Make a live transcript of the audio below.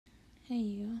Hey,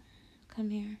 you. Come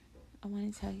here. I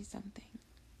want to tell you something.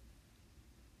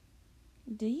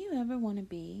 Do you ever want to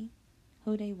be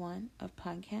who they want of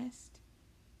podcast?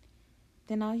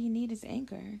 Then all you need is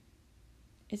Anchor.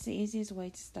 It's the easiest way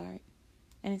to start,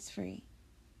 and it's free.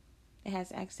 It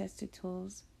has access to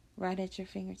tools right at your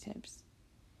fingertips.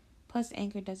 Plus,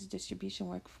 Anchor does the distribution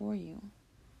work for you.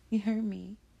 You heard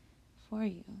me. For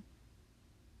you.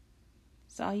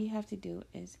 So all you have to do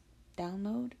is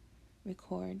download,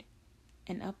 record,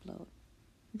 and upload.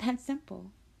 That's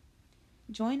simple.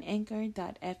 Join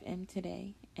Anchor.fm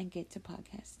today and get to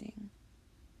podcasting.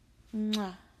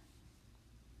 Mwah.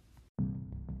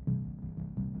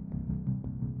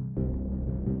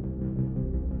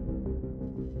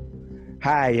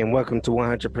 Hi, and welcome to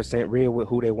 100% Real with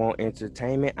Who They Want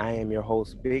Entertainment. I am your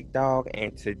host, Big Dog,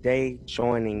 and today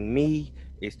joining me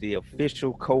is the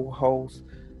official co-host,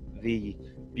 the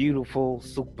beautiful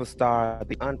superstar,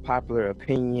 the unpopular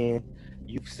opinion.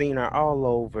 You've seen her all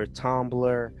over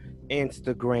Tumblr,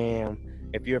 Instagram.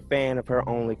 If you're a fan of her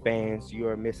OnlyFans, you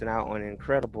are missing out on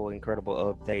incredible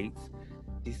updates.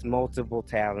 She's multiple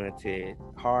talented,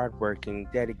 hardworking,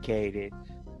 dedicated,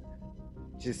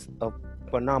 just a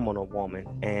phenomenal woman,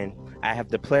 and I have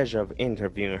the pleasure of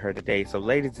interviewing her today. So,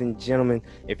 ladies and gentlemen,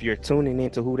 if you're tuning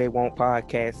into Who They Want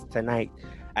podcast tonight,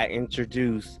 I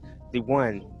introduce the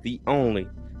one, the only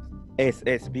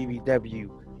SSBBW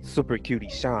Super Cutie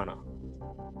Shauna.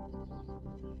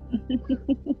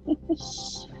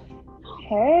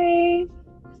 Hey.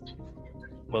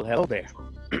 Well, hello there.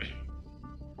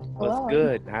 What's Hello.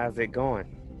 good? How's it going?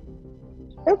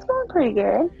 It's going pretty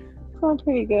good.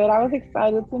 I was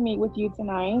excited to meet with you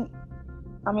tonight.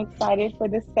 I'm excited for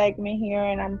this segment here,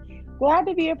 and I'm glad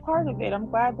to be a part of it. I'm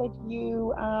glad that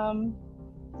you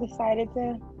decided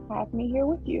to have me here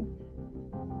with you.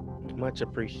 Much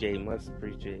appreciated.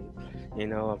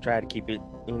 I'm trying to keep it,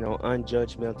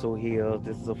 unjudgmental here.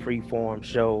 This is a free form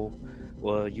show.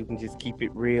 Well, you can just keep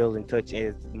it real and touch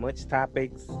as much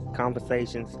topics,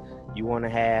 conversations you want to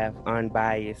have,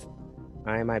 unbiased.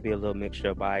 I might be a little mixture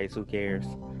of bias, who cares?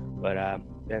 But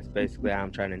that's basically how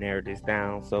I'm trying to narrow this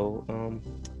down. So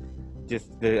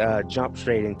just to jump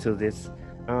straight into this,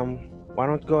 why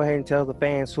don't you go ahead and tell the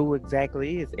fans who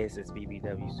exactly is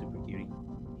SSBBW Super Cutie?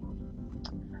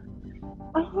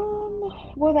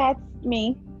 Well, that's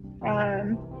me.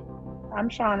 I'm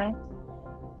Shauna.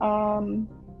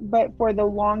 But for the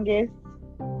longest,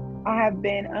 I have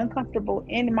been uncomfortable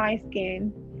in my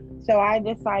skin. So I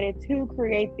decided to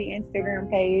create the Instagram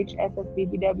page,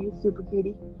 SSBBW Super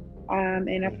Cutie.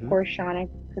 And of course, Shauna,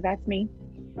 because that's me.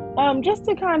 Just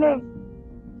to kind of,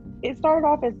 it started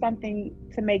off as something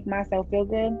to make myself feel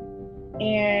good.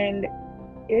 And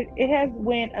it has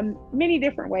went many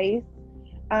different ways.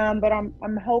 But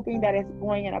I'm hoping that it's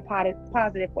going in a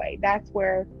positive way. That's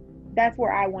where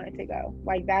I want it to go.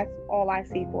 Like, that's all I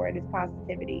see for it is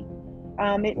positivity.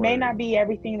 It may not be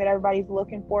everything that everybody's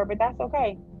looking for, but that's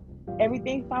okay.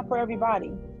 Everything's not for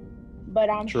everybody. But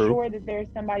I'm sure that there's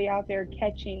somebody out there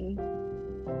catching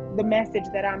the message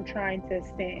that I'm trying to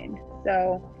send.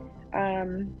 So,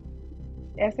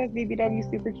 SSBBW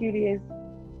Super Cutie is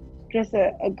just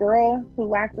a girl who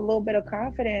lacked a little bit of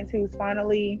confidence, who's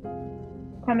finally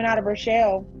coming out of her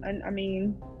shell. And I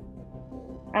mean,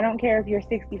 I don't care if you're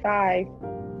 65,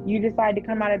 you decide to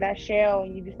come out of that shell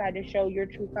and you decide to show your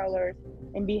true colors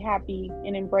and be happy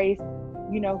and embrace,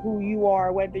 who you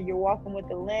are, whether you're walking with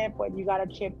a limp, whether you got a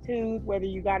chipped tooth, whether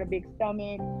you got a big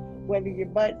stomach, whether your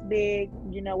butt's big,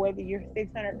 whether you're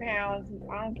 600 pounds,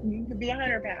 you could be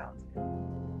 100 pounds.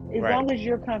 As long as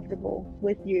you're comfortable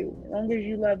with you, as long as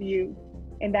you love you.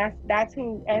 And that's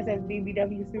who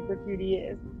SSBBW Super Cutie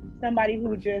is. Somebody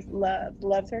who just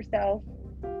loves herself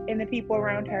and the people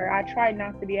around her. I try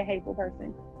not to be a hateful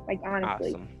person. Like,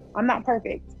 honestly, awesome. I'm not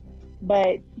perfect,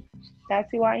 but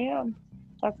that's who I am.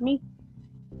 That's me.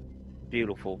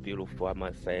 Beautiful, I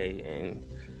must say. And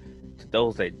to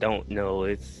those that don't know,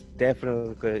 it's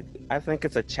definitely good. I think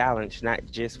it's a challenge, not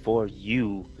just for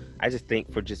you. I just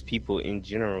think for just people in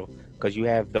general, because you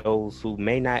have those who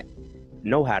may not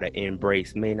know how to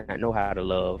embrace, may not know how to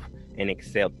love and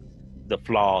accept the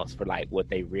flaws for like what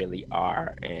they really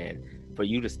are. And for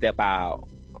you to step out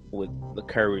with the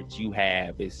courage you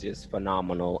have is just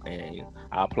phenomenal, and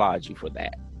I applaud you for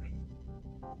that.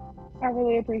 I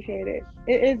really appreciate it.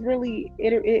 It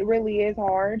really is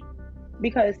hard,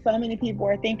 because so many people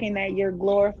are thinking that you're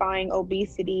glorifying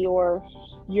obesity or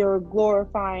you're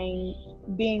glorifying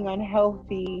being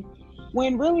unhealthy,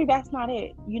 when really that's not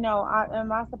it.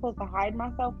 Am I supposed to hide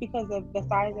myself because of the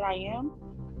size that I am?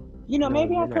 No,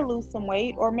 maybe I could not. lose some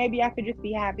weight, or maybe I could just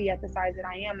be happy at the size that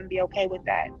I am and be okay with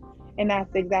that. And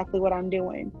that's exactly what I'm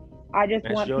doing. I just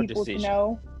That's want your people to decision.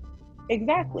 know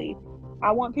exactly.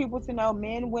 I want people to know,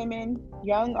 men, women,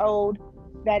 young, old,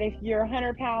 that if you're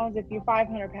 100 pounds, if you're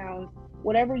 500 pounds,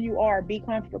 whatever you are, be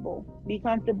comfortable. Be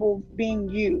comfortable being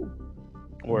you.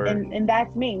 Word. And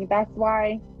that's me. That's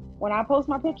why when I post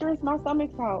my pictures, my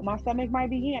stomach's out. My stomach might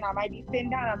be in. I might be sitting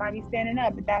down. I might be standing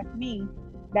up. But that's me.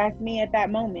 That's me at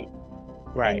that moment.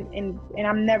 Right. And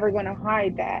I'm never gonna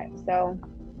hide that. So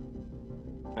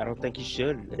I don't think you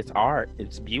should. It's art.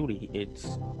 It's beauty.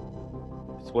 It's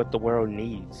what the world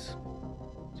needs.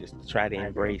 Just to try to I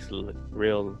agree. embrace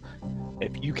real.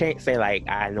 If you can't say like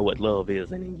I know what love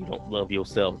is, and then you don't love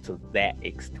yourself to that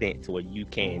extent to where you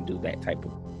can do that type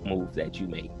of moves that you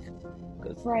make.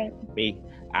 Because Right. me,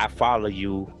 I follow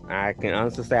you. I can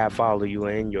honestly say I follow you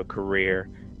in your career,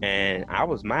 and I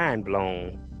was mind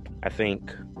blown. I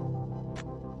think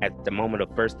at the moment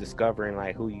of first discovering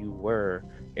like who you were,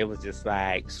 it was just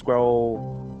like scroll,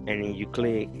 and then you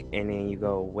click, and then you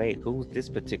go, wait, who's this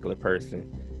particular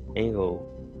person? And you go,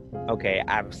 okay,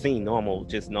 I've seen normal,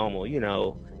 just normal,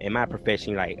 in my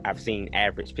profession, like I've seen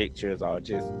average pictures or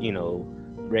just,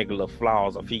 regular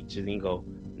flaws or features, and you go,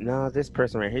 no, this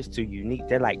person right here's too unique.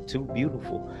 They're like too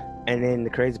beautiful. And then the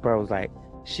crazy part was like,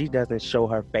 she doesn't show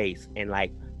her face in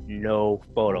like no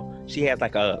photo. She has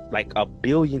like a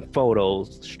billion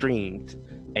photos streamed,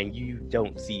 and you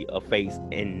don't see a face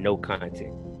in no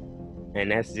content. And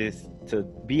that's just to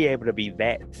be able to be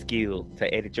that skilled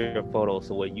to edit your photos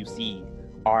so where you see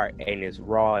art in its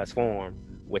rawest form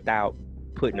without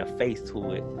putting a face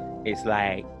to it. It's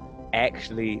like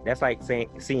actually that's like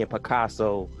seeing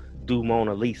Picasso do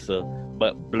Mona Lisa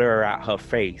but blur out her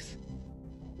face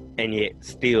and yet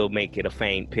still make it a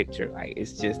faint picture. Like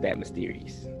it's just that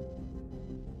mysterious.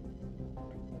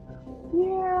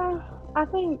 Yeah. I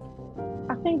think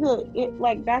that it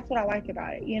like that's what I like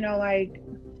about it. Like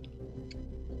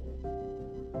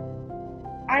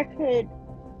I could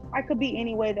I could be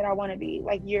any way that I want to be.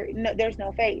 Like there's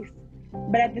no face.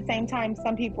 But at the same time,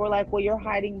 some people are like, well, you're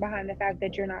hiding behind the fact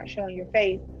that you're not showing your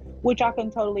face, which I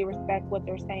can totally respect what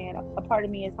they're saying. A part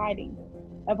of me is hiding.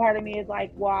 A part of me is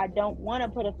like, well, I don't want to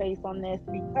put a face on this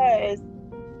because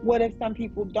what if some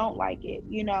people don't like it,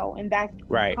 And that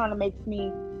Right. kind of makes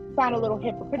me sound a little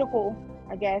hypocritical,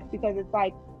 I guess, because it's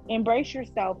like, embrace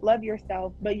yourself, love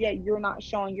yourself, but yet you're not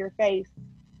showing your face.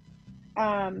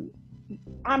 Um,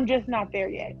 I'm just not there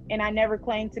yet. And I never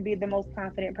claimed to be the most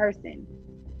confident person.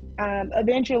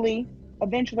 Eventually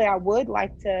I would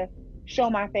like to show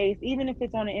my face, even if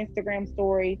it's on an Instagram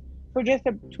story for just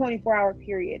a 24-hour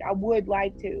period. I would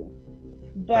like to,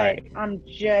 but Right. I'm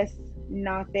just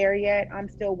not there yet. I'm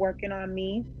still working on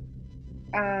me.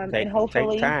 And Take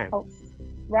hopefully, time.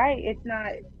 right,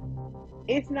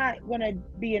 it's not gonna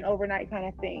be an overnight kind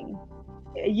of thing.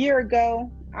 A year ago,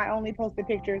 I only posted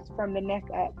pictures from the neck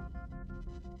up.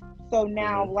 So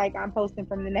now, Hmm. like, I'm posting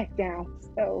from the neck down.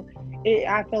 So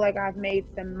I feel like I've made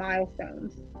some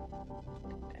milestones.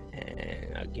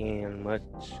 And again, much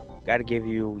got to give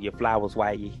you your flowers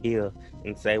while you're here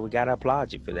and say we got to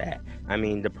applaud you for that. I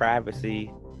mean, the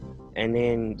privacy and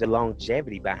then the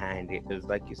longevity behind it. Because,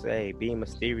 like you say, being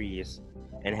mysterious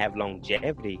and have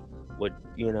longevity would,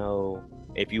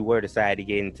 if you were to decide to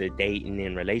get into dating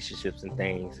and relationships and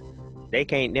things, they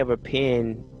can't never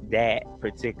pin that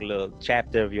particular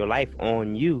chapter of your life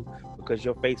on you because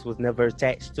your face was never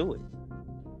attached to it.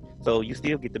 So you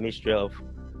still get the mystery of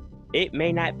it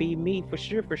may not be me for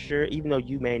sure, even though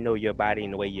you may know your body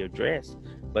and the way you're dressed,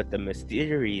 but the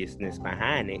mysteriousness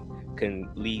behind it can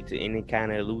lead to any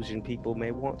kind of illusion people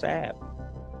may want to have.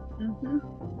 Hmm.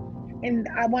 And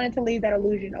I wanted to leave that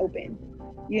illusion open.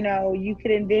 You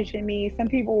could envision me. Some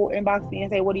people inbox me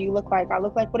and say, "What do you look like?" I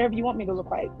look like whatever you want me to look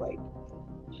like. Like,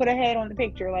 put a head on the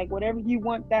picture. Like, whatever you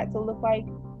want that to look like,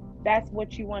 that's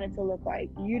what you want it to look like.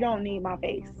 You don't need my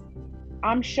face.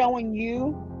 I'm showing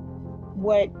you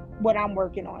what I'm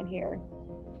working on here.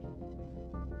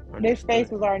 This face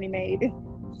Understood. was already made.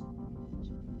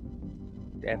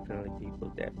 Definitely, people,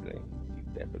 definitely. You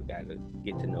definitely got to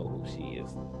get to know who she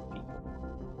is,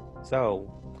 people. So,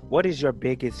 what is your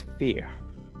biggest fear?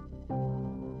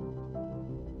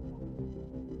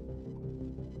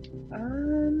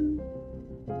 Um,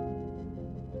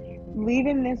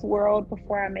 Leaving this world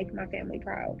before I make my family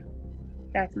proud.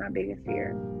 That's my biggest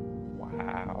fear.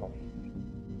 Wow,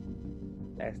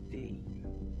 that's deep.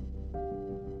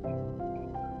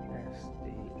 That's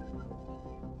deep.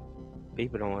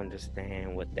 People don't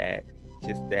understand what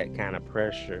just that kind of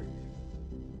pressure,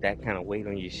 that kind of weight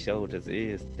on your shoulders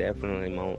is definitely